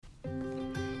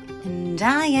And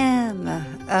I am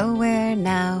Aware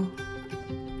Now.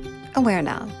 Aware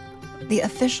Now, the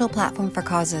official platform for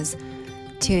causes.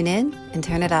 Tune in and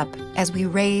turn it up as we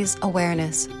raise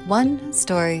awareness, one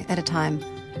story at a time,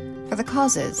 for the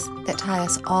causes that tie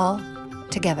us all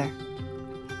together.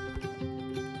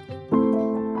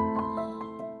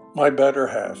 My Better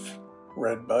Half,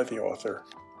 read by the author.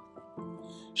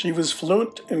 She was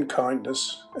fluent in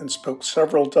kindness and spoke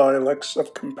several dialects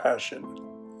of compassion.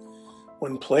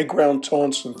 When playground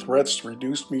taunts and threats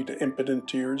reduced me to impotent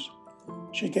tears,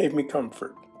 she gave me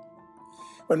comfort.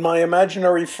 When my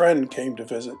imaginary friend came to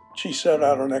visit, she set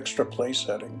out an extra place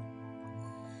setting.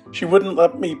 She wouldn't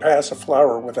let me pass a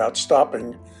flower without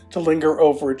stopping to linger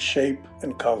over its shape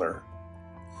and color.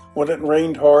 When it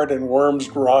rained hard and worms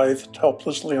writhed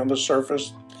helplessly on the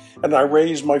surface, and I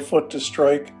raised my foot to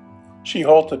strike, she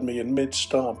halted me in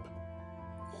mid-stomp.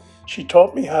 She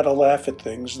taught me how to laugh at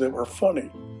things that were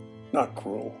funny, not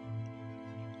cruel.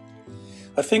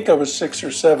 I think I was 6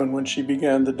 or 7 when she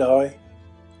began to die.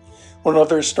 When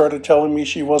others started telling me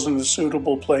she wasn't a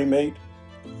suitable playmate,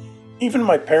 even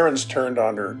my parents turned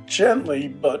on her, gently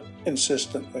but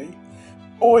insistently.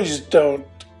 Boys don't,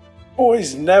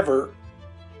 boys never.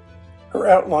 Her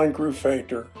outline grew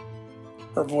fainter,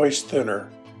 her voice thinner,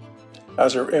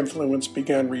 as her influence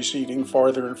began receding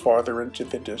farther and farther into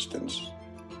the distance.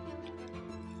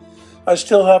 I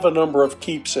still have a number of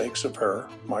keepsakes of her,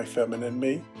 my feminine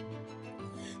me.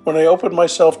 When I open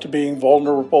myself to being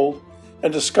vulnerable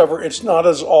and discover it's not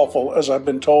as awful as I've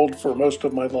been told for most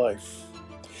of my life.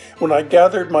 When I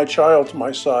gathered my child to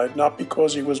my side, not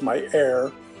because he was my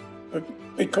heir, but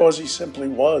because he simply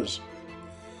was.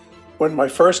 When my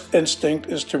first instinct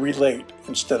is to relate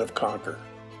instead of conquer.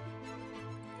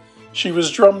 She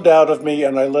was drummed out of me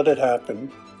and I let it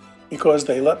happen because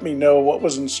they let me know what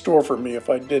was in store for me if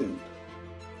I didn't.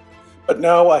 But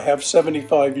now I have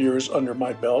 75 years under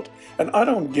my belt and I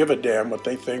don't give a damn what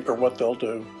they think or what they'll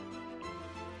do.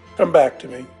 Come back to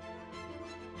me,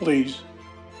 please.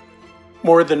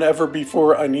 More than ever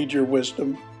before, I need your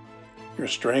wisdom, your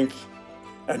strength,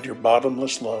 and your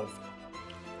bottomless love.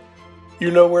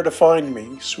 You know where to find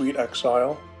me, sweet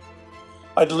exile.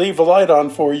 I'd leave a light on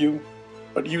for you,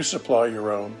 but you supply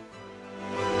your own.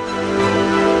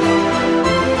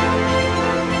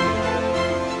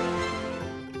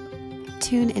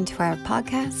 Tune into our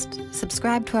podcast,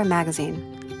 subscribe to our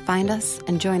magazine, find us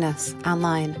and join us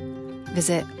online.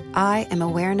 Visit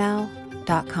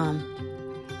IamAwareNow.com.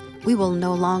 We will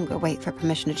no longer wait for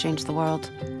permission to change the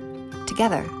world.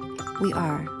 Together, we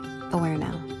are Aware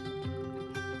Now.